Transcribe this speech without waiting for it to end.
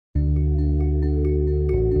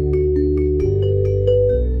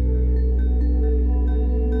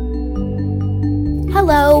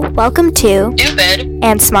Hello, welcome to Stupid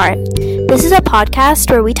and Smart. This is a podcast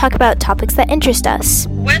where we talk about topics that interest us.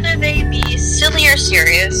 Whether they be silly or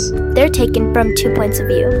serious. They're taken from 2 points of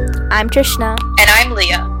view. I'm Trishna. And I'm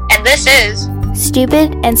Leah. And this is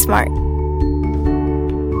Stupid and Smart.